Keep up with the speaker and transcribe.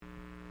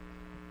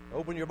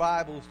Open your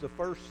Bibles to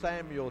 1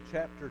 Samuel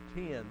chapter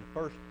 10.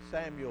 1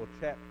 Samuel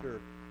chapter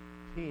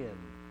 10.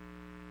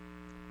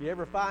 You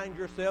ever find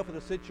yourself in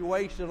a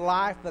situation in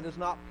life that is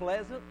not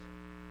pleasant?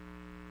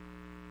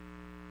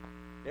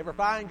 You ever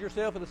find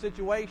yourself in a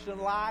situation in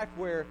life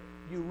where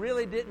you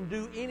really didn't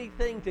do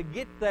anything to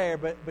get there,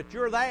 but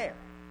you're there?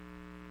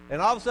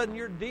 And all of a sudden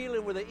you're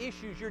dealing with the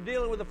issues, you're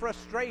dealing with the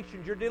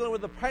frustrations, you're dealing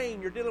with the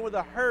pain, you're dealing with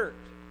the hurt.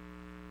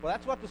 Well,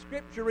 that's what the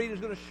Scripture reading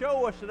is going to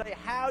show us today,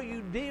 how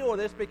you deal with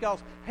this, because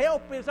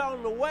help is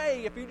on the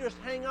way if you just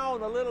hang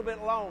on a little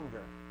bit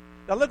longer.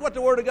 Now look what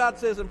the Word of God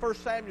says in 1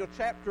 Samuel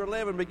chapter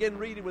 11. Begin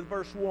reading with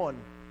verse 1.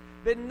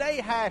 Then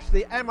Nahash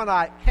the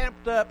Ammonite came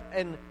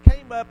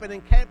up and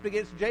encamped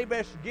against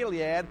Jabesh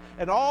Gilead,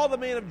 and all the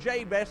men of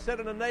Jabesh said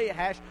unto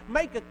Nahash,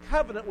 Make a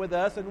covenant with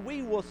us, and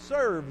we will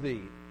serve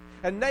thee.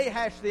 And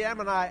Nahash the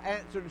Ammonite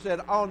answered and said,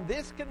 On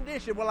this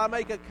condition will I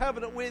make a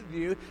covenant with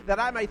you, that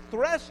I may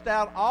thrust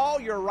out all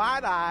your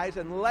right eyes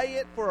and lay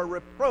it for a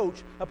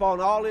reproach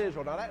upon all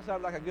Israel. Now that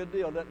sounds like a good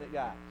deal, doesn't it,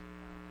 guys?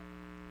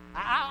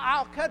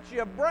 I'll cut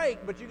you a break,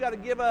 but you got to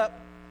give up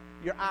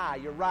your eye,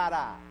 your right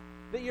eye.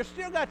 That you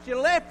still got your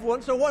left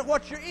one, so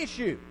what's your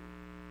issue?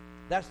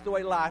 That's the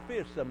way life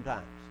is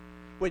sometimes.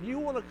 When you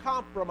want to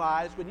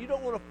compromise, when you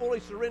don't want to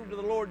fully surrender to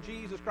the Lord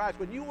Jesus Christ,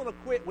 when you want to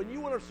quit, when you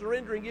want to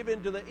surrender and give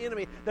in to the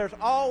enemy, there's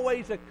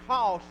always a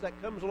cost that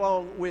comes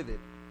along with it.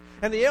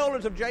 And the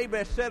elders of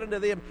Jabesh said unto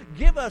them,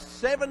 Give us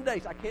 7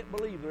 days. I can't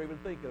believe they're even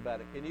thinking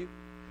about it, can you?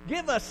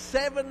 Give us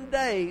 7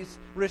 days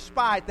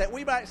respite, that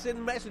we might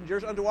send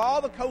messengers unto all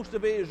the coast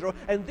of Israel,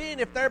 and then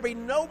if there be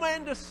no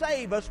man to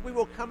save us, we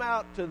will come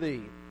out to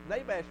thee.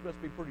 Nahash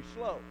must be pretty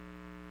slow.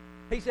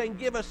 He's saying,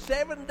 give us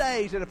 7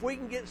 days, and if we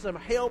can get some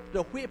help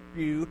to whip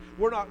you,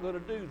 we're not going to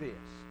do this.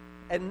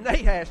 And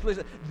Nahash,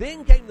 listen,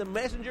 then came the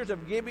messengers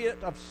of Gibeah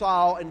of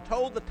Saul and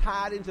told the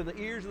tidings in the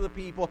ears of the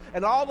people,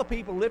 and all the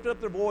people lifted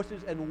up their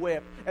voices and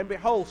wept. And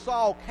behold,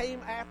 Saul came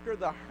after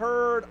the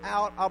herd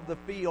out of the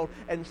field,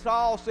 and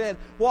Saul said,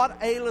 What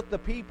aileth the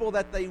people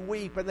that they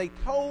weep? And they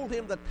told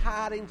him the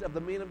tidings of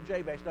the men of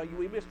Jabesh. Now,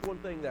 we missed one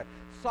thing there.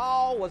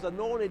 Saul was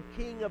anointed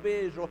king of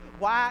Israel.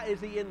 Why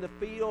is he in the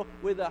field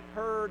with a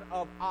herd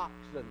of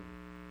oxen?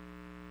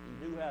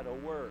 He knew how to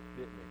work,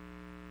 didn't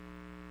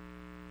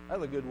he?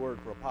 That's a good word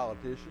for a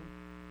politician.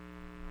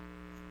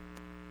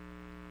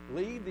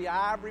 Leave the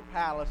ivory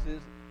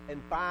palaces and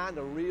find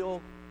a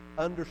real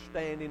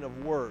understanding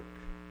of work.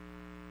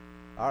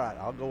 All right,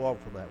 I'll go on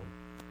from that one.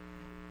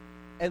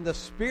 And the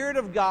Spirit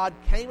of God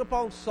came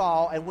upon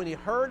Saul, and when he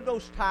heard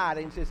those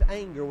tidings, his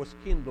anger was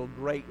kindled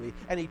greatly.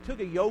 And he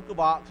took a yoke of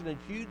oxen and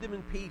hewed them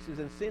in pieces,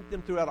 and sent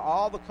them throughout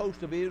all the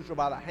coast of Israel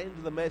by the hands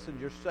of the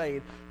messengers,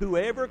 saying,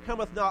 Whoever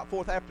cometh not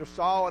forth after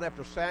Saul and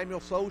after Samuel,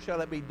 so shall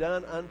it be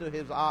done unto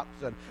his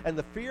oxen. And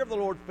the fear of the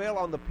Lord fell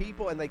on the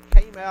people, and they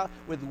came out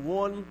with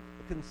one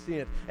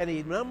consent. And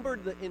he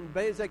numbered in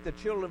Bezek the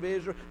children of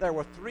Israel, there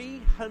were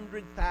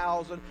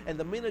 300,000, and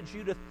the men of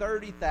Judah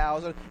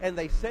 30,000. And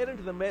they said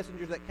unto the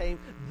messengers that came,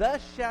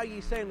 Thus shall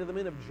ye say unto the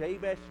men of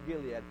Jabesh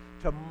Gilead,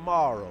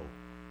 Tomorrow,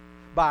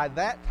 by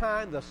that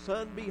time the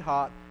sun be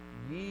hot,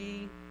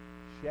 ye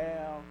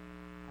shall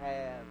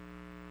have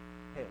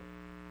help.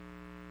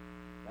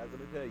 I was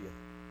going to tell you,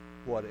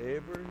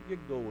 whatever you're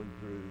going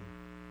through,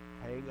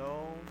 hang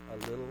on a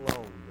little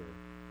longer.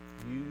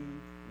 You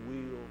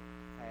will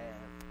have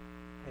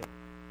help.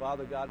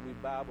 Father God, we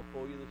bow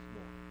before you this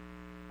morning.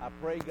 I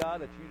pray,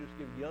 God, that you just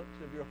give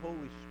unction of your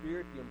Holy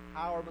Spirit, the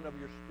empowerment of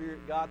your Spirit,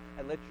 God,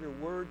 and let your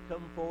word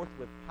come forth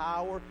with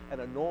power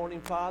and anointing,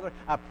 Father.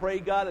 I pray,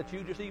 God, that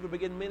you just even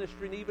begin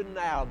ministering even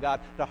now, God,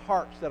 to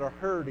hearts that are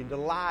hurting, to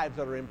lives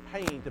that are in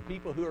pain, to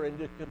people who are in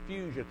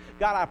confusion.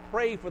 God, I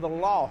pray for the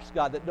lost,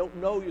 God, that don't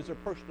know you as their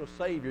personal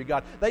Savior,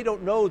 God. They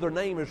don't know their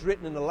name is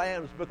written in the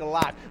Lamb's Book of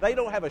Life. They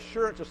don't have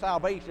assurance of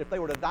salvation. If they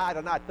were to die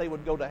tonight, they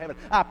would go to heaven.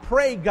 I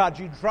pray, God,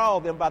 you draw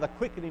them by the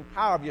quickening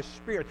power of your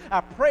Spirit.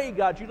 I pray,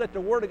 God, you let the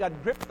Word of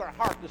God grip their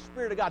heart, the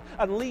Spirit of God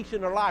unleash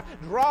in their life.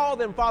 Draw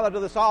them, Father, to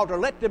this altar.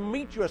 Let them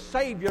meet you as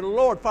Savior,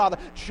 Lord, Father.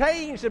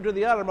 Change them to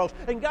the uttermost.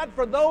 And God,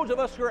 for those of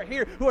us who are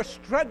here who are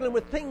struggling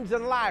with things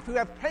in life, who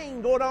have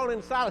pain going on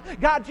inside,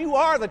 God, you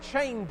are the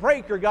chain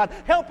breaker, God.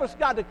 Help us,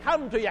 God, to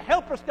come to you.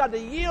 Help us, God, to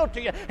yield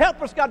to you. Help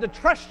us, God, to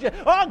trust you.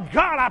 Oh,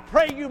 God, I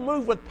pray you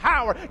move with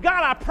power.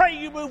 God, I pray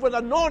you move with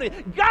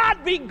anointing.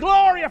 God, be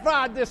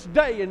glorified this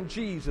day in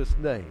Jesus'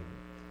 name.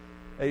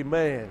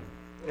 Amen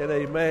and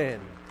amen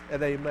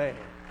and amen.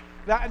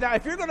 Now,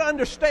 if you're going to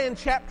understand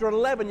chapter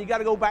 11, you got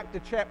to go back to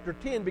chapter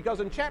 10, because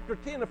in chapter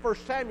 10 of 1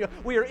 Samuel,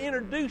 we are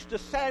introduced to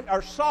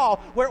Saul,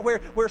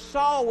 where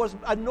Saul was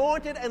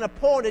anointed and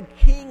appointed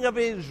king of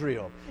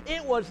Israel.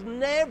 It was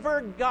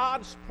never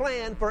God's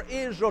plan for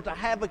Israel to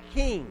have a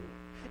king.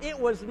 It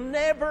was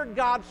never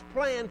God's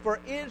plan for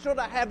Israel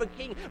to have a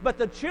king. But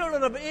the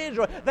children of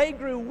Israel, they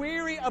grew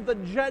weary of the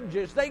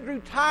judges. They grew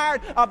tired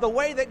of the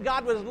way that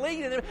God was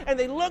leading them. And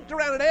they looked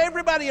around at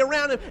everybody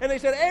around them and they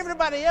said,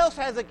 everybody else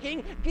has a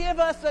king. Give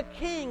us a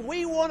king.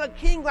 We want a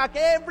king like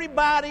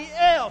everybody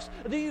else.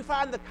 Do you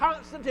find the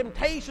constant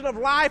temptation of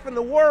life in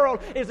the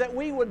world is that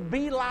we would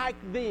be like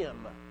them?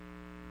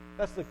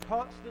 That's the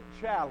constant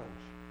challenge.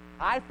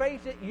 I face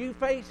it, you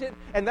face it,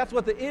 and that's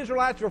what the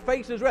Israelites were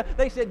facing.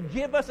 They said,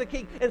 give us a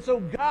king. And so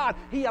God,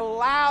 He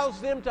allows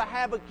them to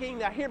have a king.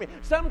 Now hear me.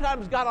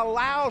 Sometimes God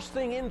allows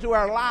things into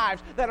our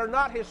lives that are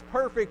not His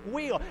perfect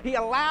will. He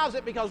allows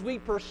it because we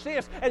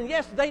persist. And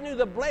yes, they knew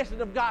the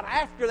blessing of God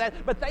after that,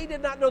 but they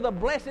did not know the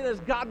blessing as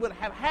God would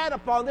have had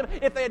upon them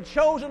if they had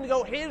chosen to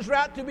go His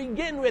route to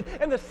begin with.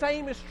 And the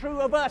same is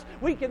true of us.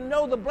 We can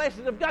know the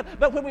blessing of God,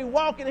 but when we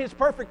walk in His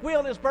perfect will,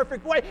 in His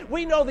perfect way,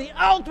 we know the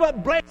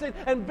ultimate blessing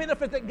and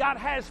benefit that God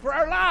has for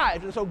our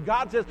lives. And so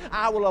God says,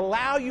 I will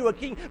allow you a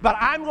king, but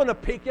I'm going to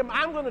pick him,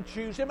 I'm going to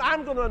choose him,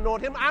 I'm going to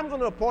anoint him, I'm going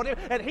to appoint him,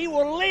 and he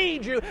will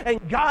lead you. And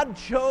God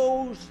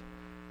chose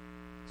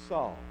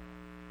Saul.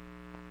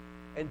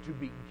 And to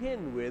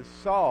begin with,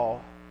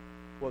 Saul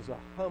was a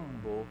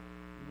humble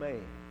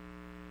man.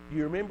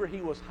 You remember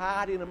he was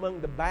hiding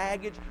among the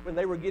baggage when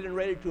they were getting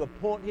ready to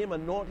appoint him,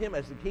 anoint him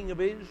as the king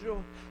of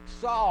Israel?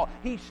 Saul,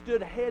 he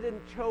stood head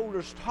and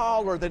shoulders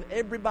taller than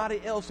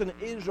everybody else in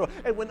Israel.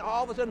 And when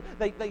all of a sudden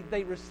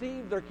they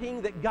received their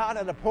king that God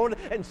had appointed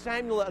and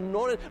Samuel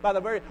anointed by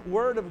the very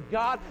word of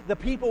God, the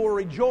people were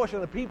rejoicing,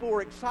 the people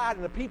were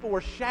excited, the people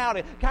were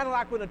shouting. Kind of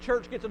like when a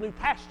church gets a new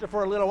pastor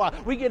for a little while.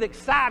 We get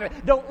excited.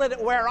 Don't let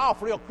it wear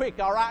off real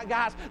quick, all right,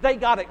 guys? They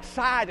got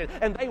excited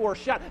and they were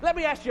shouting. Let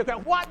me ask you a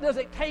question. What does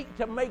it take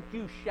to make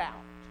you shout?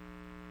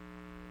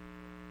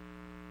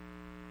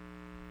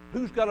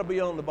 Who's got to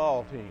be on the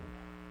ball team?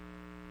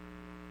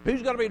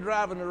 Who's got to be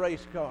driving the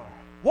race car?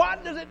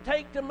 What does it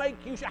take to make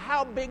you shout?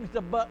 How big's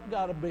the butt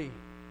got to be?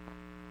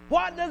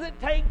 What does it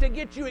take to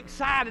get you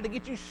excited, to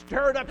get you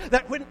stirred up,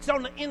 that when it's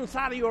on the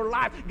inside of your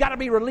life, got to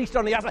be released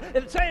on the outside?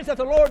 And it says that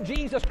the Lord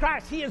Jesus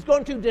Christ, He is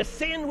going to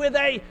descend with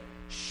a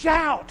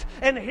shout.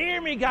 And hear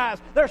me, guys,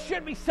 there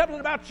should be something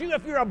about you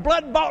if you're a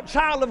blood-bought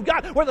child of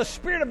God where the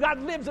Spirit of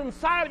God lives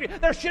inside of you.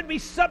 There should be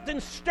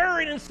something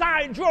stirring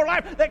inside your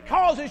life that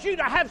causes you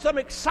to have some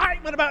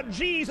excitement about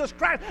Jesus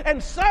Christ.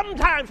 And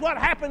sometimes what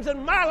happens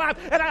in my life,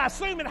 and I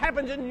assume it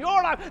happens in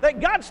your life, that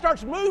God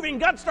starts moving,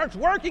 God starts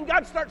working,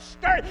 God starts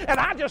stirring, and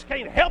I just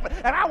can't help it.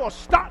 And I will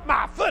stop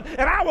my foot,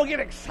 and I will get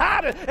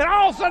excited, and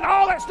all of a sudden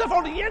all that stuff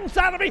on the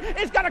inside of me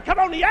is going to come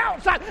on the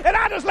outside, and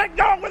I just let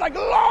go with a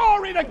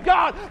glory to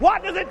God.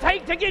 What does it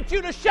take to get you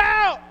to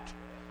shout?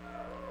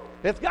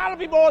 It's got to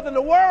be more than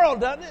the world,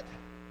 doesn't it?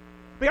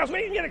 Because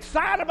we can get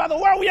excited about the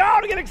world. We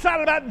ought to get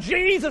excited about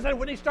Jesus, and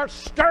when He starts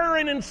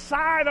stirring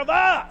inside of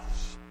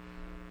us.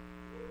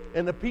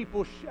 And the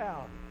people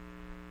shouted.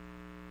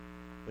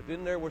 But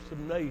then there were some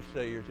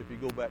naysayers, if you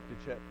go back to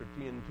chapter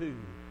 10 too.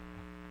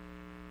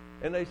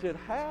 And they said,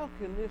 how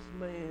can this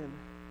man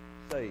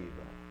save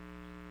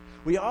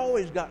us? We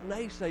always got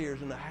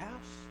naysayers in the house.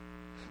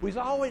 We've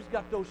always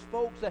got those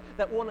folks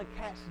that want to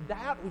cast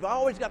doubt. We've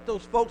always got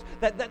those folks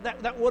that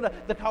want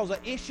to cause an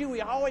issue.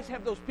 We always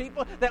have those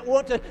people that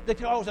want to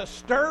cause a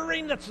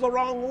stirring that's the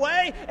wrong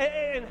way.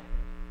 And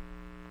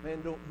man,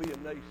 don't be a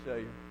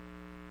naysayer.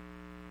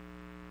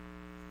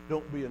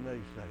 Don't be a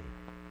naysayer.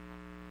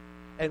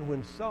 And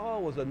when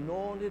Saul was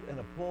anointed and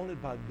appointed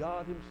by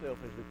God Himself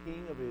as the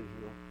king of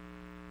Israel,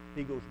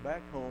 he goes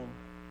back home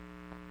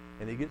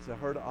and he gets a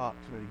herd of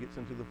oxen and he gets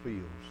into the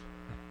fields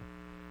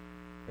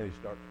and he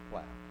starts to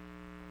plow.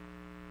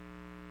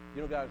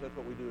 You know, guys, that's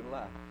what we do in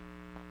life.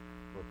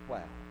 We're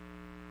plowing.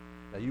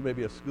 Now, you may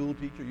be a school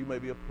teacher, you may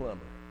be a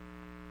plumber,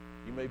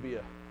 you may be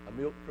a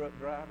milk truck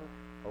driver,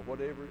 or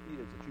whatever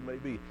it is that you may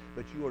be,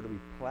 but you are to be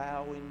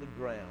plowing the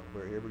ground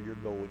wherever you're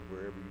going,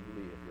 wherever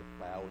you live. You're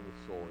plowing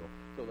the soil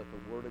so that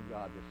the Word of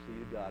God, the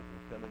seed of God,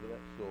 can come into that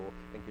soil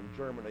and can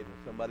germinate in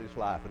somebody's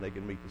life and they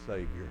can meet the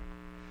Savior.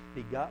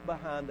 He got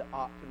behind the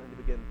oxen and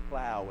he began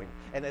plowing.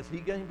 And as he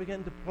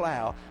began to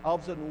plow, all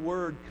of a sudden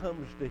word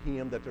comes to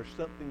him that there's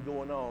something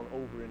going on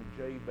over in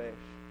Jabesh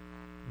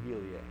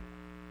Gilead.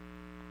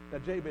 Now,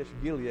 Jabesh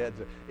Gilead,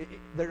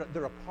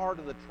 they're a part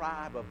of the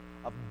tribe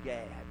of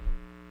Gad.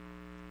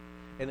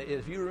 And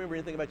if you remember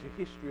anything about your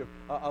history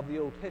of the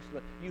Old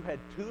Testament, you had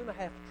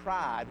 2.5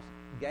 tribes,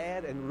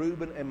 Gad and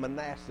Reuben and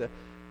Manasseh.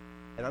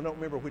 And I don't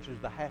remember which is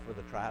the half of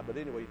the tribe, but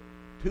anyway,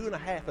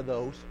 2.5 of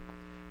those.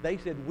 They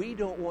said, we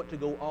don't want to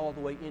go all the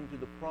way into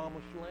the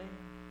promised land.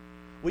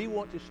 We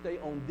want to stay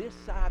on this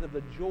side of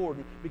the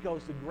Jordan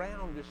because the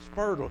ground is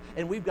fertile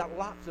and we've got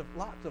lots of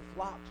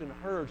flocks and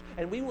herds,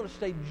 and we want to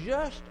stay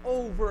just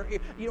over here.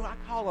 You know, I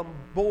call them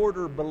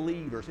border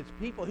believers. It's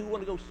people who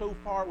want to go so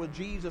far with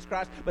Jesus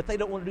Christ, but they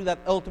don't want to do that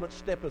ultimate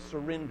step of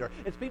surrender.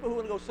 It's people who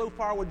want to go so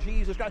far with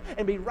Jesus Christ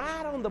and be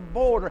right on the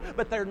border,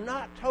 but they're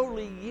not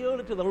totally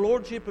yielded to the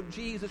lordship of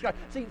Jesus Christ.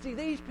 See,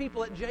 these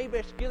people at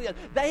Jabesh Gilead,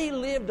 they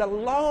lived a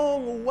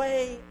long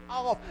way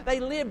off. They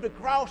lived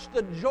across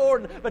the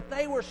Jordan, but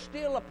they were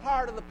still still a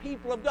part of the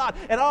people of God.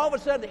 And all of a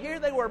sudden, here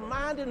they were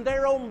minding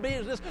their own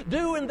business,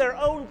 doing their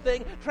own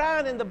thing,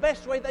 trying in the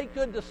best way they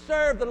could to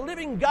serve the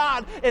living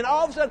God. And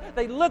all of a sudden,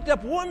 they looked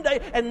up one day,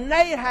 and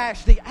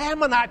Nahash, the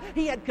Ammonite,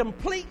 he had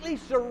completely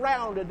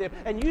surrounded them.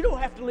 And you don't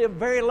have to live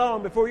very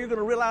long before you're going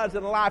to realize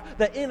in life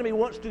the enemy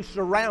wants to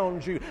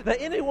surround you. The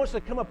enemy wants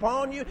to come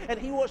upon you, and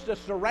he wants to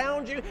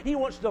surround you. He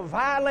wants to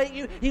violate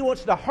you. He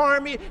wants to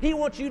harm you. He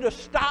wants you to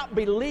stop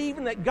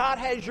believing that God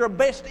has your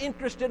best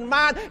interest in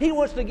mind. He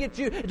wants to get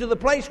you to the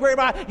place where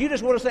you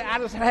just want to say, I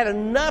just had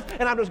enough,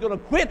 and I'm just going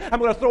to quit. I'm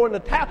going to throw in the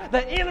towel.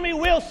 The enemy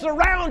will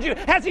surround you.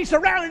 Has he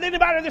surrounded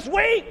anybody this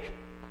week?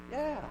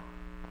 Yeah.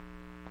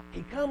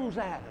 He comes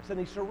at us, and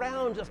he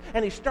surrounds us,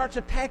 and he starts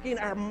attacking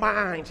our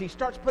minds. He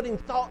starts putting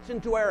thoughts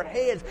into our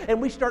heads,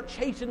 and we start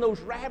chasing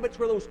those rabbits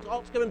where those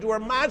thoughts come into our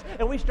minds,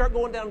 and we start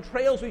going down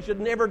trails we should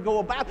never go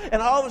about.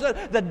 And all of a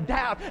sudden, the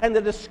doubt and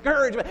the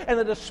discouragement and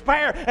the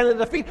despair and the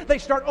defeat, they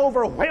start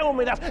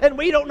overwhelming us, and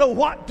we don't know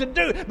what to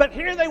do. But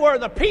here they were,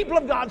 the people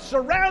of God,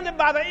 surrounded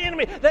by the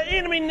enemy. The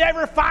enemy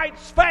never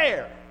fights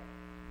fair.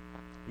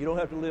 You don't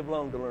have to live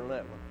long to learn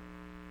that one,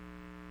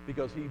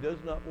 because he does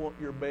not want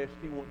your best.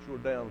 He wants your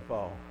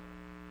downfall.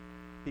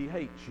 He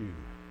hates you,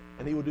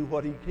 and he will do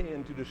what he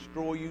can to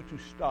destroy you, to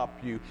stop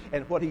you.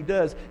 And what he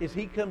does is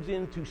he comes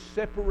in to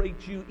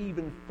separate you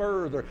even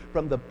further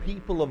from the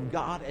people of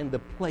God and the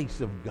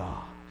place of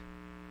God.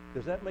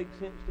 Does that make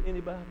sense to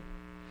anybody?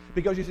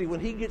 Because you see, when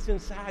he gets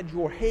inside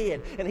your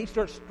head and he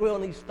starts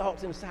throwing these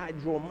thoughts inside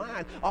your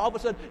mind, all of a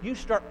sudden you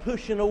start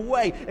pushing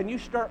away and you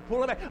start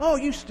pulling back. Oh,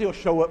 you still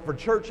show up for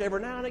church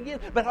every now and again,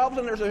 but all of a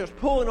sudden there's this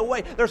pulling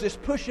away, there's this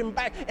pushing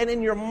back, and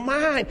in your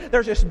mind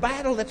there's this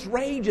battle that's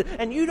raging,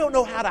 and you don't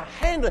know how to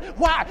handle it.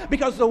 Why?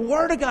 Because the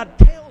Word of God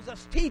tells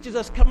us, teaches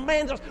us,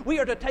 commands us, we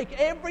are to take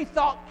every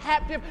thought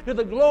captive to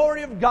the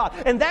glory of God.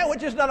 And that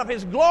which is not of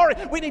His glory,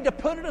 we need to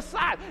put it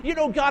aside. You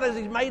know, God has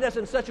made us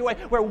in such a way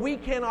where we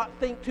cannot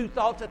think two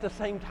thoughts at the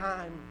same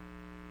time.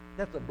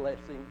 That's a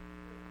blessing.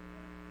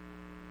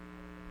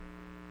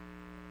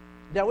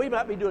 Now, we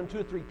might be doing 2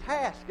 or 3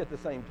 tasks at the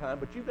same time,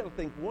 but you've got to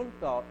think one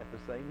thought at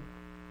the same,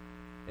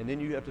 and then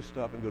you have to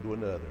stop and go to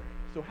another.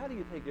 So how do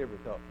you take every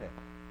thought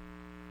captive?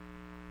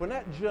 When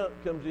that junk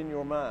comes in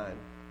your mind,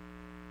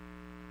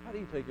 how do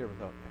you take every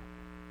thought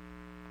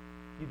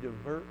captive? You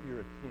divert your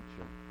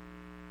attention.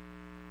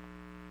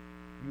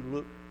 You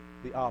look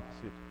the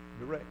opposite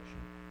direction.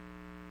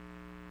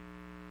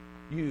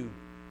 You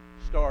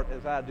start,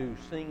 as I do,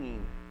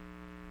 singing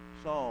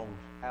songs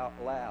out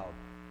loud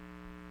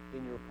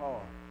in your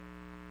car.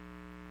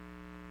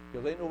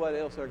 Because ain't nobody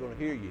else there going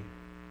to hear you.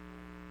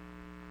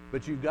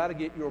 But you've got to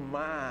get your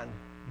mind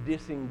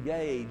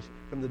disengaged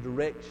from the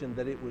direction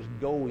that it was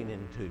going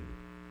into.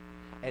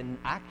 And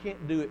I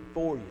can't do it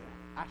for you.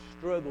 I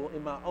struggle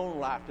in my own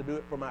life to do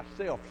it for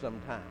myself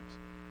sometimes.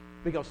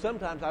 Because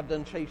sometimes I've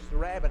done chased the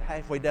rabbit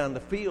halfway down the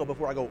field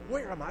before I go,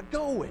 where am I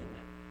going?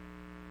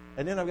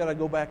 And then I've got to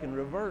go back in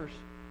reverse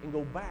and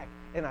go back.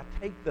 And I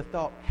take the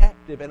thought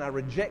captive and I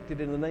reject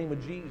it in the name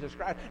of Jesus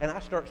Christ. And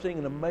I start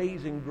singing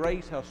Amazing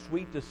Grace, how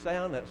sweet the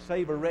sound that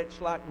saved a wretch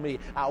like me.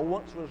 I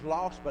once was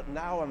lost, but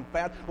now I'm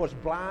found. Was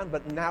blind,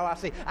 but now I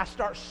see. I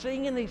start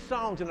singing these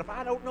songs. And if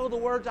I don't know the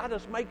words, I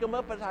just make them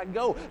up as I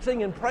go,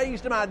 singing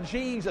praise to my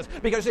Jesus.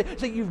 Because,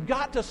 see, you've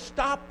got to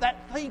stop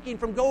that thinking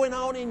from going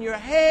on in your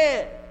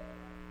head.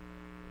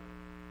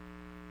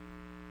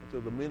 And so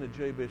the men of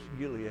Jabesh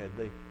Gilead,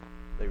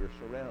 they were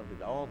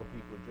surrounded. All the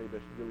people of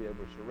Jabesh Gilead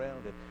were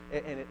surrounded.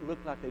 And it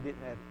looked like they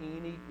didn't have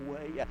any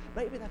way out.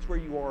 Maybe that's where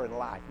you are in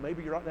life.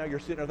 Maybe right now you're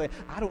sitting there thinking,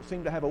 I don't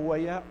seem to have a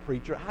way out,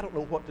 preacher. I don't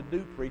know what to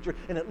do, preacher.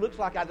 And it looks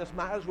like I just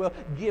might as well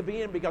give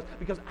in because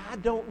I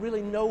don't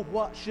really know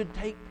what should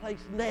take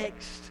place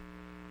next.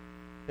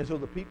 And so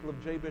the people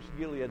of Jabesh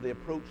Gilead, they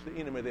approached the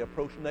enemy. They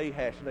approached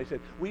Nahash, and they said,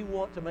 we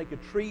want to make a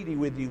treaty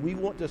with you. We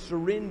want to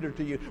surrender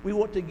to you. We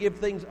want to give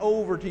things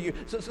over to you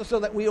so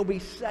that we'll be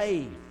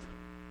safe.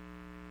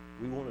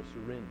 We want to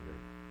surrender.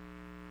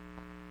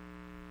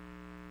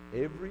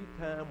 Every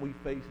time we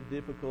face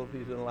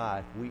difficulties in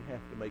life, we have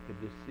to make a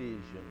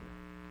decision.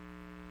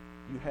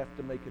 You have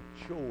to make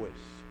a choice.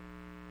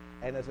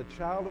 And as a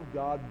child of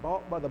God,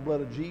 bought by the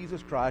blood of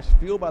Jesus Christ,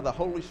 filled by the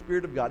Holy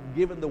Spirit of God,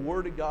 given the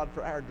Word of God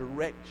for our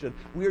direction,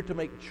 we are to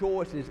make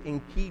choices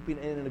in keeping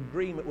and in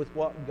agreement with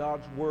what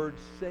God's Word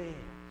says.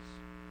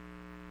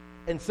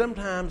 And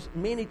sometimes,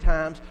 many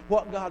times,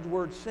 what God's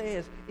Word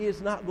says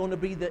is not going to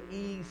be the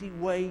easy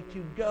way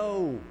to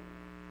go.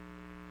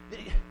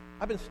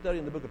 I've been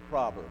studying the book of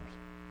Proverbs.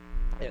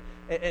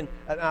 And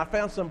I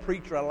found some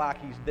preacher I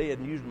like. He's dead,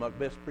 and usually my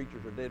best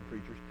preachers are dead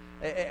preachers.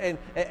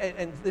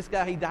 And this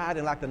guy, he died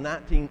in like the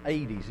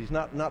 1980s. He's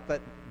not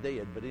that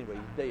dead, but anyway,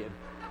 he's dead.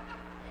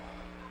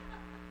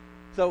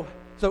 So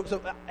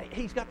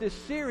he's got this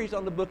series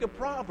on the book of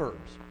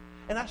Proverbs.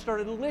 And I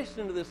started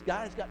listening to this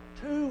guy. He's got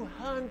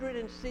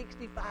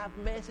 265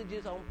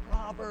 messages on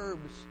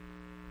Proverbs.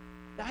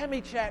 Now, how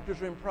many chapters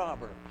are in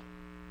Proverbs?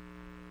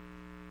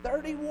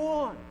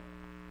 31.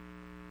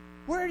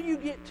 Where do you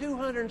get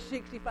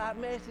 265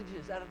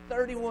 messages out of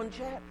 31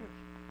 chapters?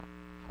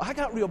 I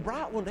got real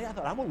bright one day. I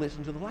thought, I'm going to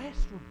listen to the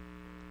last one.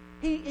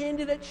 He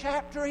ended at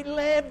chapter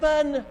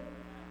 11.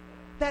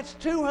 That's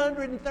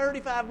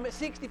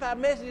 65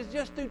 messages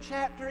just through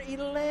chapter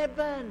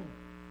 11.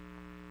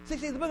 See,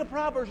 the book of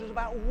Proverbs is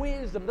about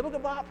wisdom. The book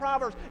of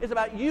Proverbs is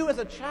about you as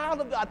a child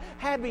of God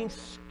having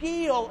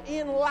skill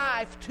in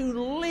life to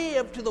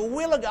live to the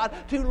will of God,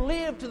 to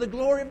live to the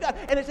glory of God.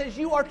 And it says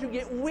you are to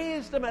get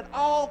wisdom at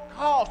all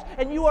costs,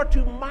 and you are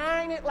to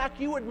mine it like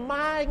you would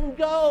mine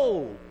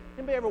gold.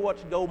 Anybody ever watch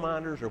Gold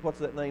Miners, or what's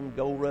that name?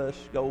 Gold Rush,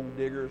 Gold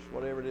Diggers,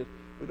 whatever it is.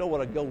 We know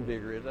what a gold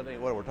digger is. That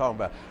ain't what we're talking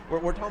about.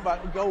 We're talking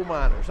about gold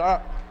miners.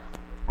 All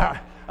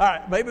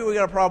right. Maybe we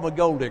got a problem with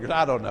gold diggers.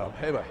 I don't know.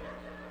 Anyway,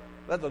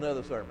 that's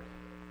another sermon.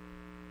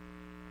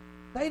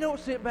 They don't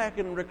sit back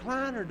in a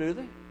recliner, do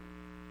they?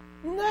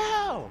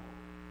 No.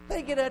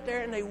 They get out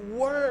there and they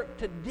work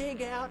to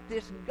dig out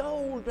this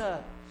gold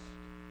dust.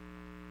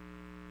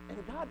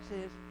 And God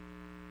says,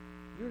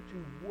 you're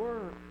to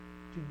work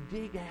to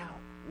dig out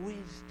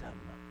wisdom.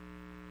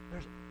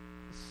 There's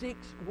 6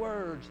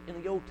 words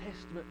in the Old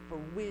Testament for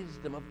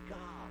wisdom of God.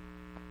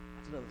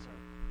 That's another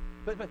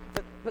sermon.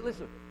 But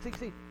listen,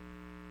 see,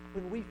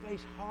 when we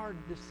face hard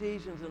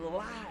decisions in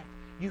life,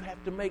 you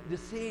have to make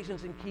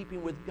decisions in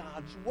keeping with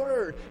God's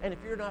Word. And if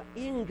you're not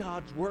in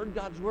God's Word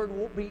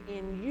won't be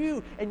in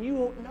you, and you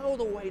won't know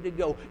the way to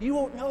go. You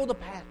won't know the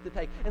path to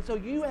take. And so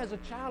you as a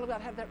child of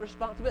God have that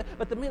responsibility.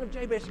 But the men of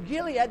Jabesh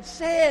Gilead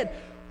said,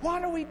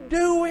 what are we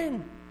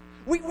doing?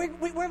 We're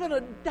going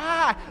to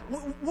die.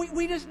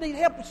 We just need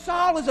help.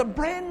 Saul is a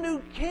brand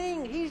new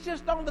king. He's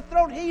just on the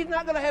throne. He's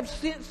not going to have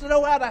sense to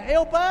know how to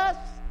help us.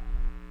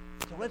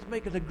 So let's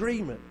make an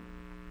agreement.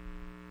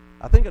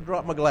 I think I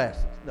dropped my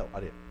glasses. No,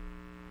 I didn't.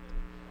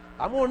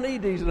 I'm going to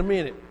need these in a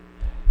minute.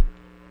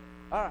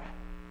 All right.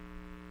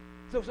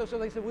 So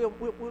they said,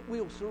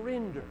 we'll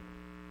surrender.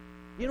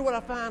 You know what I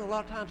find a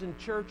lot of times in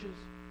churches?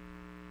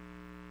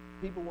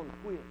 People want to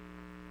quit.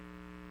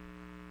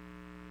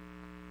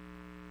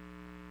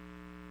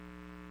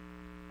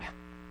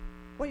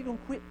 What are you going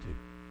to quit to?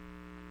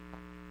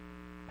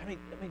 I mean,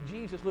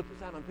 Jesus looked at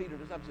Simon Peter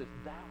and said,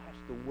 thou hast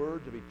the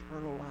words of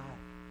eternal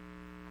life.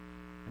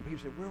 And Peter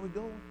said, where are we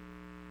going?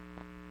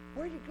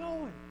 Where are you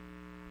going?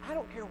 I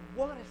don't care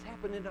what has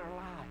happened in our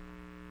life.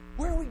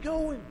 Where are we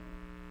going?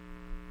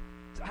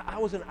 I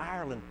was in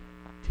Ireland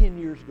 10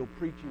 years ago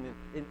preaching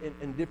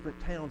in different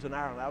towns in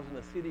Ireland. I was in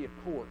the city of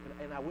Cork,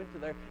 and I went to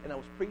there, and I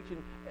was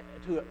preaching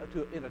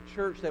in a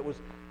church that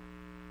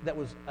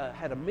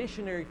had a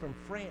missionary from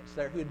France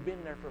there who had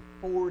been there for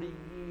 40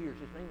 years.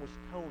 His name was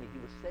Tony. He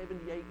was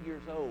 78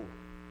 years old.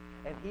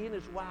 And he and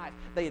his wife,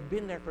 they had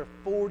been there for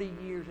 40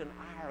 years in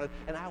Ireland,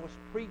 and I was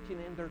preaching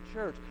in their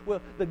church.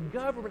 Well, the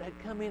government had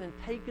come in and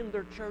taken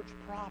their church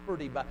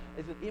property by,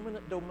 is it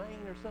eminent domain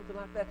or something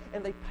like that?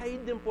 And they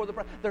paid them for the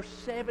property. They're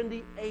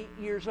 78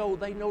 years old.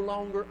 They no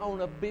longer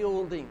own a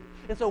building.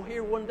 And so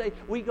here one day,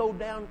 we go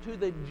down to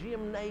the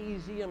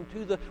gymnasium,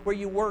 where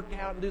you work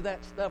out and do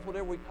that stuff,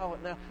 whatever we call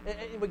it now.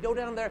 And we go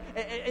down there,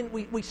 and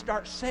we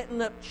start setting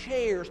up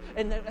chairs,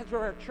 and that's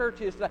where our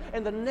church is.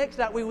 And the next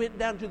night, we went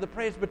down to the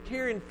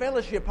Presbyterian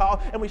Fellowship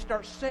Hall, and we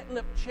start setting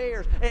up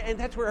chairs, and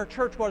that's where our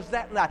church was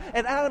that night.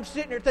 And I'm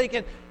sitting there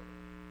thinking,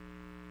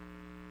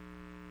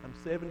 I'm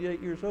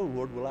 78 years old,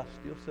 Lord, will I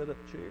still set up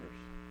chairs?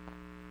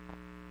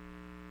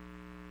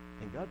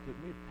 And God took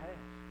me to task.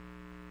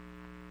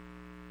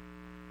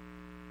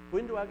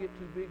 When do I get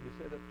too big to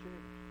set up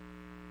chairs?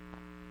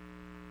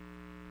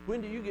 When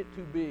do you get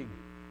too big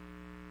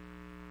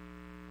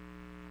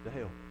to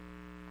help,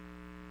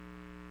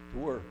 to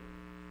work?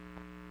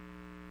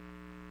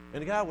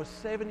 And the guy was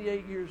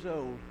 78 years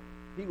old.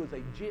 He was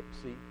a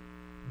gypsy,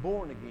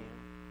 born again,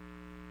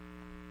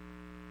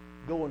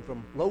 going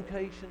from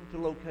location to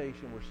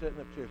location. We're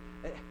setting up chairs.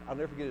 I'll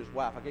never forget his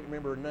wife. I can't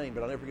remember her name,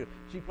 but I'll never forget.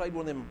 She played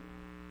one of them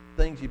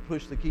things you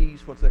push the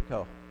keys. What's that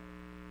called?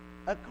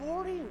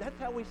 Accordion. That's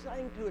how we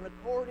sang to an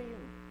accordion.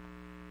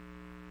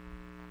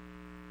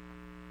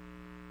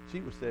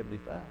 She was 75.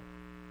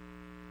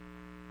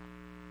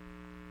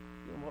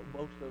 You know what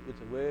most of it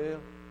said, well,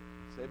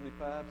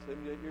 75,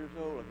 78 years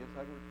old, I guess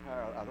I can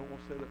retire. I don't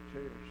want to set up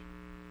chairs.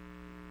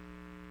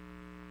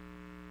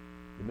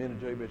 The men of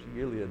Jabesh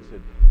Gilead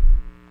said,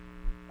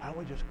 why don't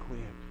we just quit?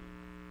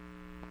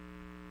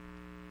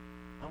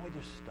 Why don't we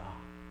just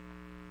stop?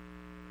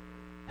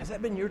 Has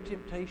that been your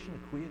temptation to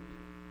quit?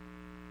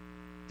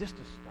 Just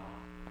to stop.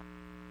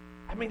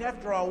 I mean,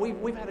 after all,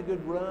 we've had a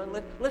good run.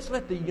 Let's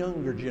let the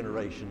younger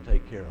generation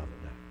take care of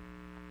it now.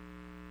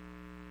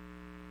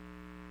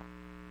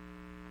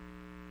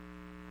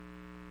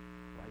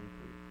 Why you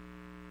quit?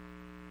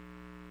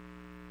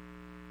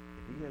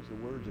 If He has the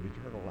words of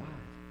eternal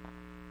life,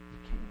 you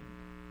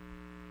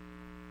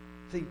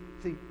can't.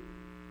 See.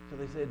 So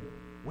they said,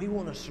 we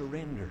want to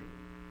surrender.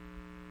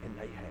 And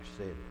Nahash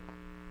said,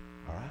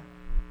 all right,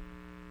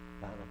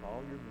 line up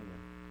all your men.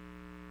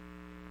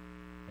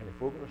 And if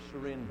we're going to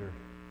surrender,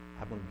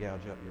 I'm going to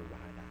gouge out your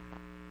right eye.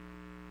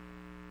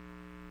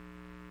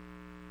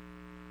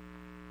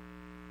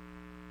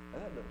 Now,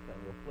 that doesn't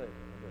sound real pleasant,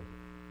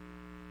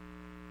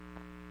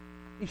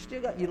 does You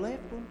still got, you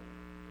left them.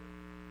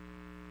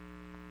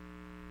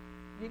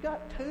 You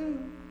got two.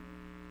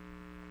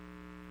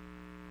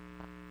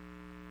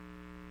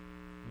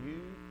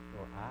 You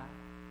or I,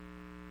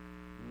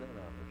 none of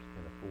us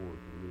can afford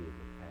to live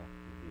with half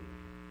the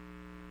vision.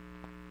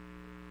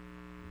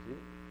 Is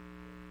it?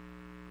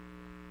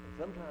 And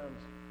sometimes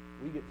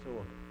we get so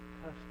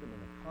accustomed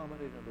and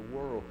accommodated to the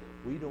world,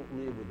 we don't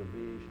live with the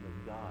vision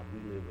of God. We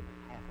live with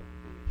half of the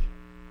vision.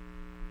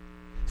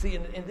 See,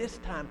 in this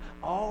time,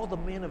 all the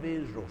men of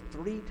Israel,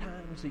 3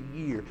 times a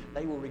year,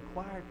 they were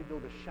required to go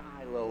to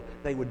Shiloh.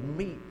 They would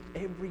meet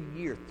every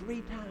year,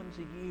 3 times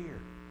a year.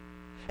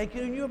 And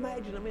can you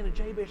imagine the men of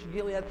Jabesh and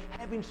Gilead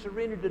having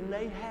surrendered to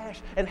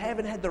Nahash and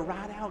having had the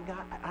right eye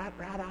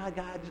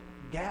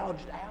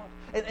gouged out?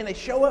 And they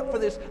show up for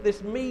this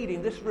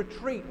meeting, this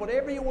retreat,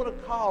 whatever you want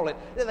to call it.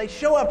 They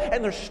show up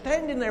and they're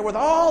standing there with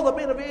all the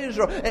men of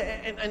Israel.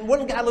 And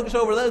one guy looks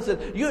over there and says,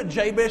 "You're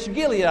Jabesh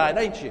Gilead,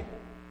 ain't you?"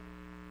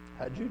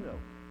 How'd you know?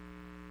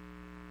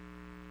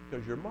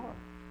 Because you're marked.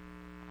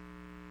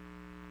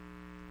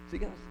 See,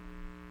 guys,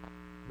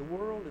 the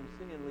world and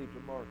sin leaves a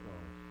mark on us.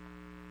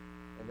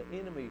 And the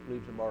enemy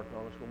leaves a mark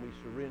on us when we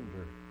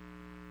surrender.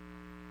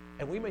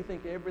 And we may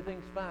think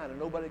everything's fine and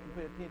nobody can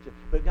pay attention.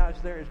 But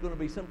guys, there is going to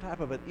be some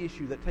type of an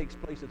issue that takes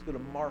place that's going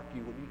to mark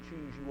you when you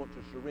choose you want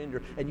to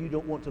surrender and you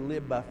don't want to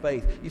live by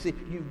faith. You see,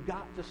 you've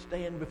got to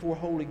stand before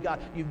holy God.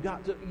 You've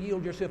got to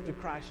yield yourself to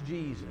Christ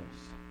Jesus.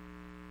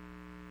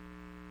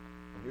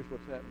 And here's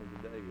what's happening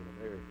today in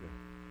America.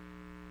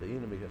 The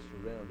enemy has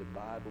surrounded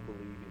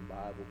Bible-believing,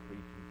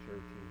 Bible-preaching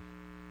churches.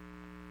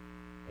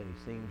 And he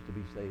seems to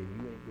be saying,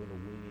 you ain't going to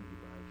win, you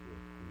might as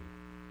well quit.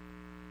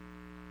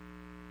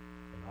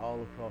 And all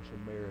across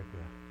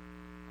America,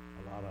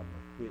 a lot of them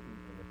are quitting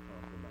and they're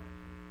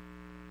compromising.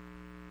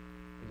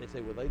 And they say,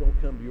 well, they don't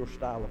come to your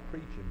style of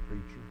preaching,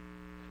 preacher.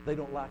 They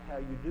don't like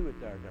how you do it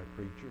there,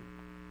 preacher.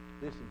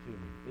 Listen to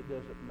me. It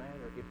doesn't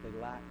matter if they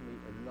like me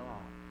or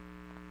not.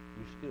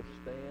 You still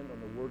stand on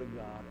the Word of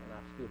God, and I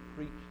still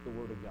preach the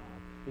Word of God,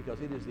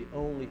 because it is the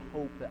only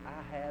hope that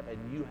I have and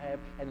you have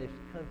and this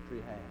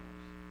country has.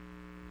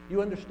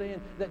 You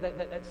understand that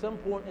at some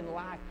point in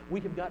life, we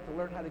have got to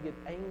learn how to get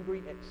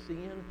angry at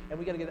sin, and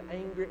we got to get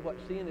angry at what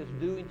sin is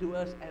doing to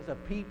us as a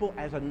people,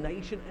 as a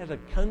nation, as a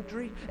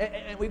country,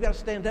 and we've got to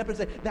stand up and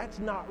say, that's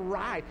not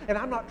right. And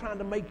I'm not trying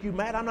to make you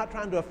mad. I'm not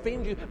trying to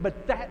offend you,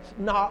 but that's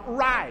not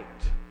right.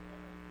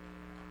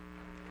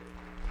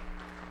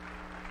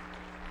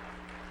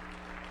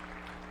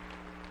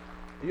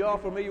 Are you all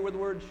familiar with the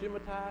word Shimei?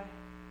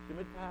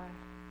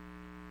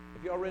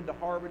 If you all read the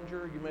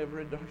Harbinger, you may have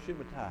read the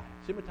Shimei.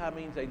 Shimei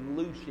means a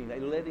loosing, a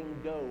letting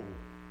go.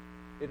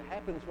 It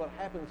happens, what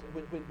happens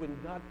when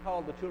God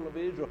called the children of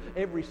Israel,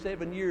 every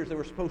 7 years they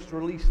were supposed to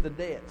release the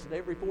debts. And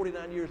every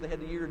 49 years they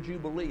had the year of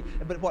Jubilee.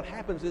 But what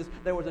happens is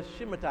there was a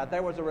Shimei,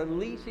 there was a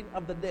releasing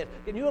of the debt.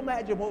 Can you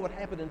imagine what would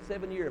happen in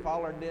 7 years if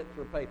all our debts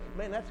were paid?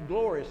 Man, that's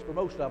glorious for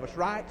most of us,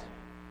 right?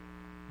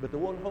 But the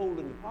one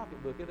holding the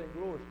pocketbook, it ain't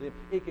glorious to them.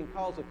 It can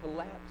cause a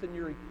collapse in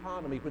your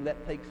economy when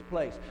that takes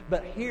place.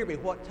 But hear me,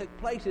 what took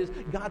place is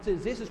God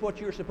says this is what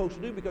you're supposed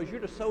to do because you're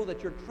to show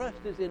that your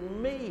trust is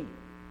in me.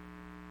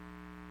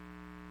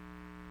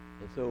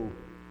 And so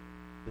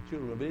the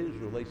children of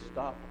Israel, they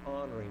stopped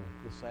honoring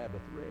the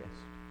Sabbath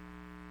rest.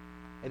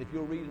 And if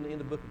you'll read in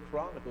the book of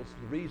Chronicles,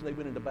 the reason they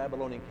went into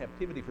Babylonian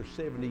captivity for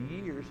 70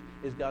 years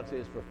is God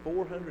says, for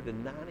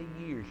 490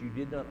 years you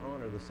did not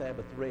honor the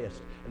Sabbath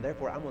rest, and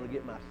therefore I'm going to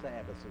get my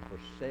Sabbaths. And for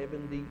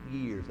 70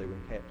 years they were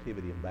in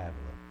captivity in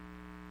Babylon.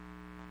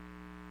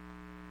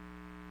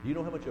 Do you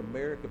know how much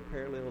America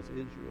parallels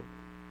Israel?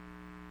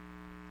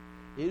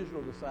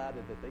 Israel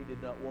decided that they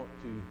did not want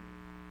to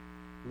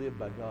live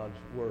by God's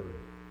word.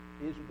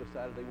 Israel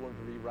decided they wanted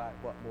to rewrite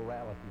what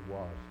morality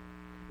was.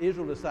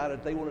 Israel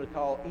decided they wanted to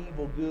call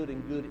evil good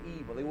and good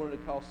evil. They wanted to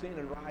call sin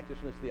and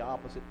righteousness the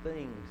opposite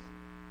things.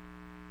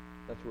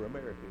 That's where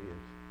America is.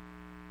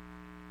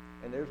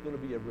 And there's going to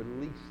be a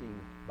releasing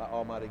by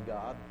Almighty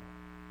God,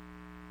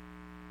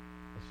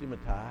 a Shimei,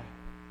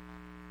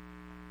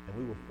 and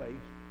we will face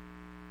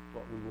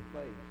what we will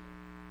face.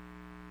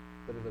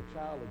 But as a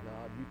child of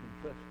God, you can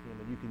trust Him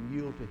and you can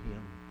yield to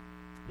Him,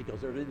 because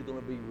there's either going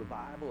to be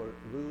revival or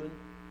ruin.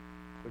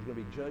 There's going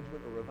to be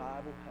judgment or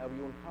revival, however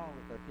you want to call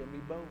it. There can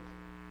be both.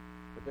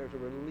 But there's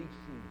a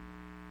releasing.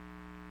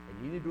 And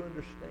you need to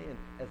understand,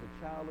 as a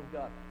child of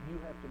God, you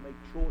have to make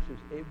choices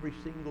every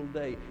single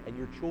day. And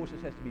your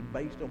choices has to be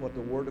based on what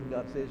the Word of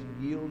God says,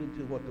 yielded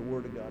to what the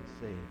Word of God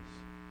says.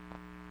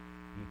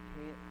 You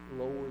can't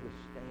lower the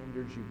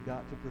standards. You've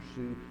got to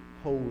pursue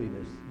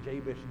holiness.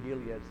 Jabesh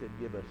Gilead said,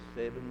 give us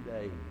 7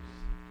 days.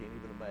 Can't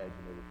even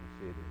imagine what it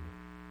considered.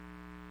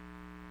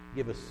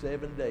 Give us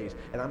 7 days.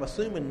 And I'm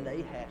assuming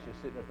Nahash is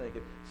sitting there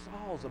thinking,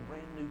 Saul's a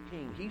brand new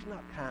king. He's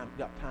not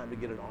got time to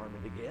get an army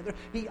together.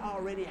 He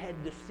already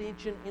had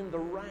dissension in the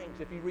ranks.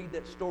 If you read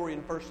that story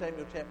in 1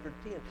 Samuel chapter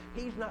 10,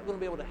 he's not going to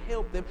be able to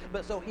help them.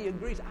 But so he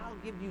agrees, I'll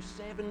give you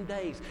 7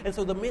 days. And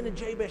so the men of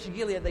Jabesh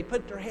Gilead, they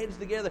put their heads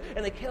together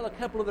and they kill a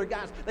couple of their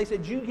guys. They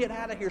said, you get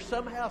out of here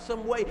somehow,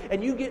 some way,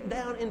 and you get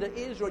down into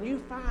Israel and you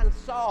find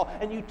Saul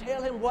and you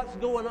tell him what's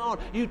going on.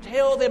 You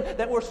tell them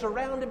that we're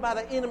surrounded by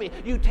the enemy.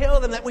 You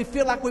tell them that we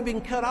feel like we've been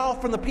cut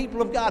off from the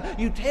people of God.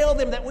 You tell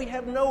them that we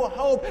have no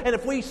hope, and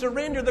if we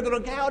surrender, they're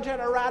going to gouge out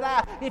our right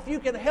eye. If you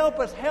can help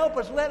us,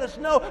 let us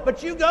know.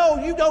 But you go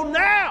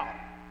now.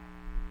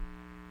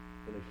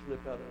 And they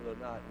slip out into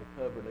the night in the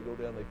cover, and they go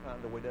down, they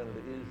find their way down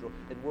into Israel,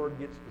 and word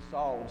gets to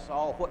Saul. And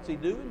Saul, what's he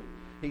doing?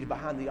 He's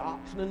behind the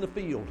oxen in the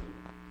field.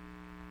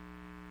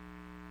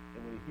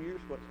 And when he hears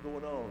what's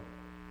going on,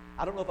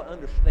 I don't know if I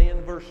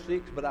understand verse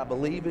 6, but I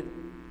believe it.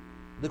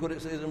 Look what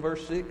it says in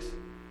verse 6.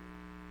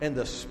 And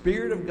the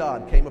Spirit of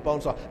God came upon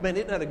Saul. Man,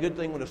 isn't that a good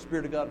thing when the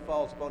Spirit of God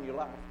falls upon your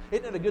life?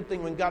 Isn't that a good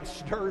thing when God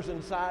stirs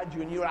inside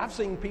you? And I've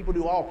seen people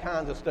do all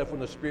kinds of stuff when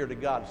the Spirit of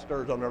God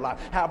stirs on their life.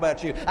 How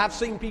about you? I've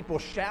seen people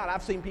shout.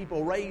 I've seen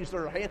people raise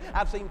their hand.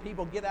 I've seen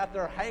people get out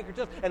their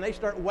handkerchiefs and they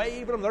start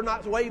waving them. They're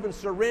not waving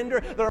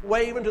surrender. They're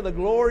waving to the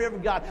glory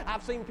of God.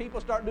 I've seen people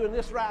start doing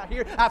this right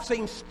here. I've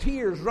seen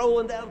tears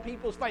rolling down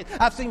people's face.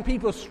 I've seen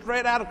people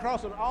spread out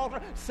across an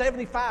altar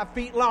 75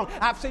 feet long.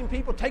 I've seen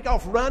people take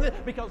off running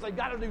because they've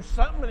got to do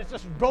something and it's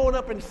just blowing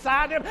up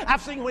inside them.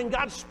 I've seen when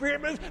God's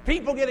Spirit moves,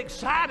 people get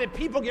excited.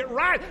 People get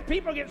right.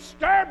 People get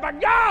stirred by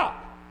God.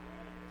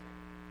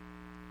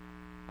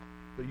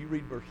 So you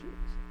read verse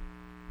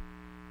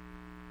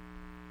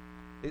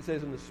 6. It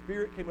says, and the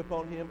Spirit came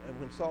upon him, and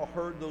when Saul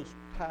heard those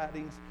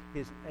tidings,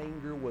 his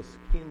anger was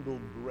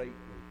kindled greatly.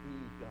 He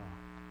got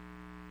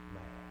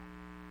mad.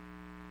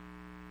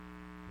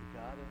 You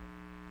gotta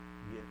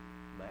get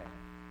mad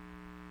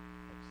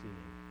at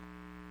sin.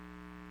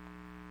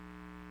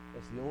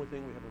 That's the only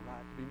thing we have a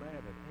right to be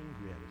mad at,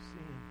 angry at, is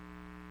sin.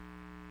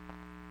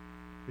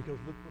 Because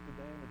look what the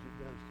damage it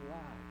does to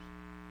lives.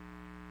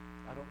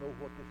 I don't know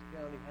what this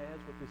county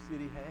has, what this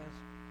city has,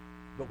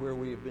 but where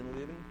we have been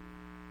living,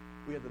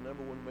 we have the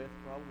number one meth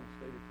problem in the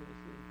state of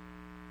Tennessee.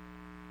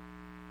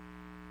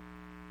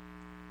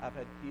 I've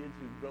had kids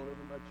who've grown up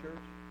in my church.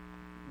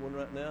 One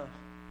right now,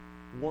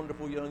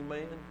 wonderful young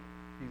man.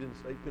 He's in the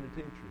state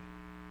penitentiary.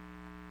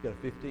 Got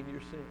a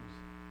 15-year sentence.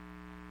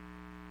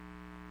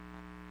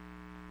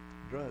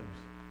 Drugs.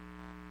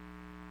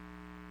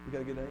 We got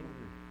to get angry.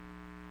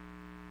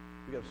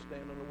 We got to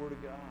stand on the Word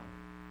of God.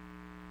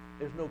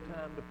 There's no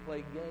time to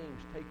play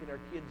games, taking our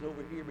kids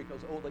over here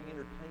because, they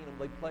entertain them,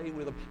 they play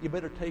with them. You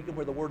better take them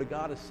where the Word of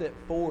God is set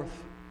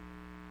forth,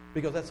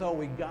 because that's all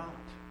we got.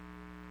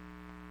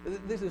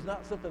 This is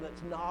not something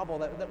that's novel,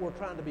 that we're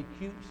trying to be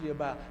cutesy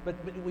about. But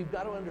we've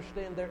got to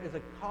understand there is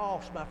a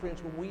cost, my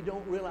friends, when we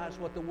don't realize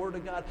what the Word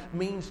of God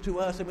means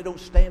to us and we don't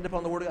stand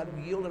upon the Word of God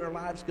and yield in our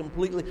lives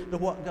completely to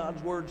what God's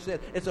Word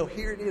said. And so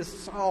here it is,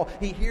 Saul.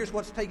 He hears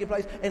what's taking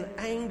place, and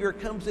anger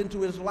comes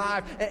into his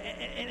life,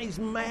 and he's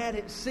mad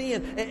at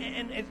sin.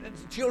 And as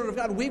children of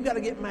God, we've got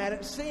to get mad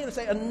at sin and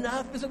say,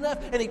 enough is enough.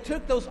 And he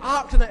took those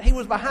oxen that he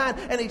was behind,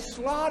 and he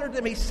slaughtered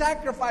them, he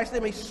sacrificed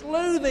them, he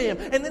slew them.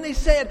 And then he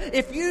said,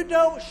 if you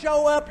don't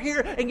show up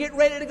here and get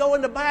ready to go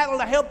into battle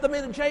to help the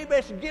men in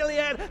Jabesh and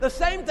Gilead, the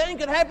same thing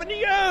could happen to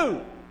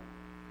you.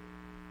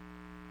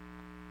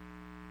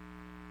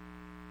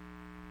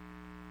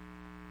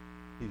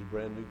 He's a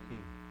brand new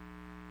king.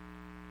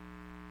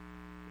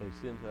 And he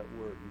sends that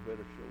word, you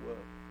better show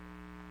up.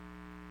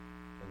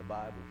 And the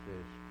Bible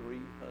says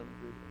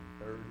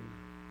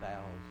 330,000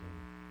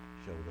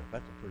 showed up.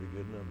 That's a pretty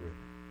good number.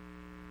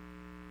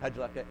 How'd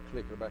you like that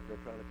clicker back there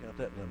trying to count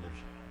that numbers?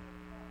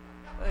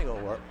 That ain't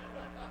going to work.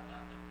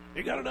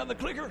 You got another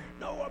clicker?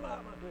 No, I'm out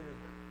of my clicker.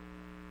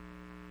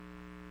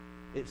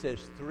 It says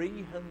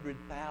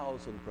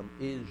 300,000 from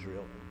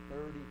Israel and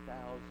 30,000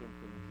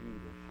 from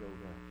Judah showed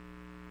up.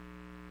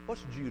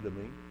 What's Judah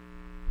mean?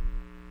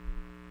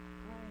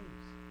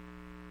 Praise.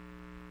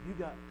 You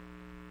got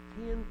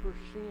 10%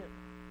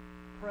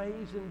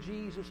 praise in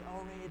Jesus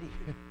already.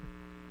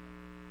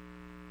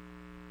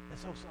 And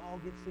so Saul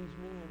gets these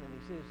men and he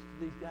says to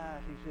these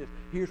guys, he says,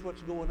 here's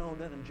what's going on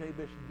down in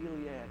Jabesh and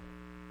Gilead.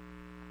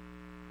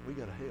 We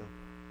got to help.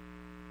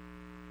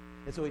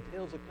 And so he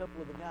tells a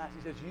couple of the guys,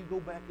 he says, you go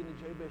back into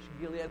Jabesh and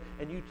Gilead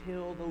and you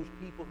tell those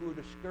people who are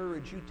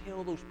discouraged, you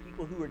tell those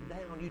people who are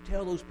down, you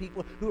tell those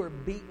people who are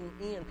beaten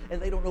in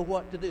and they don't know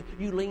what to do.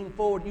 You lean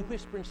forward, you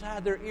whisper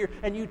inside their ear,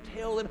 and you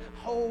tell them,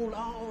 hold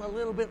on a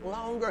little bit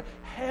longer.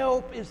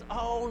 Help is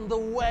on the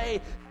way.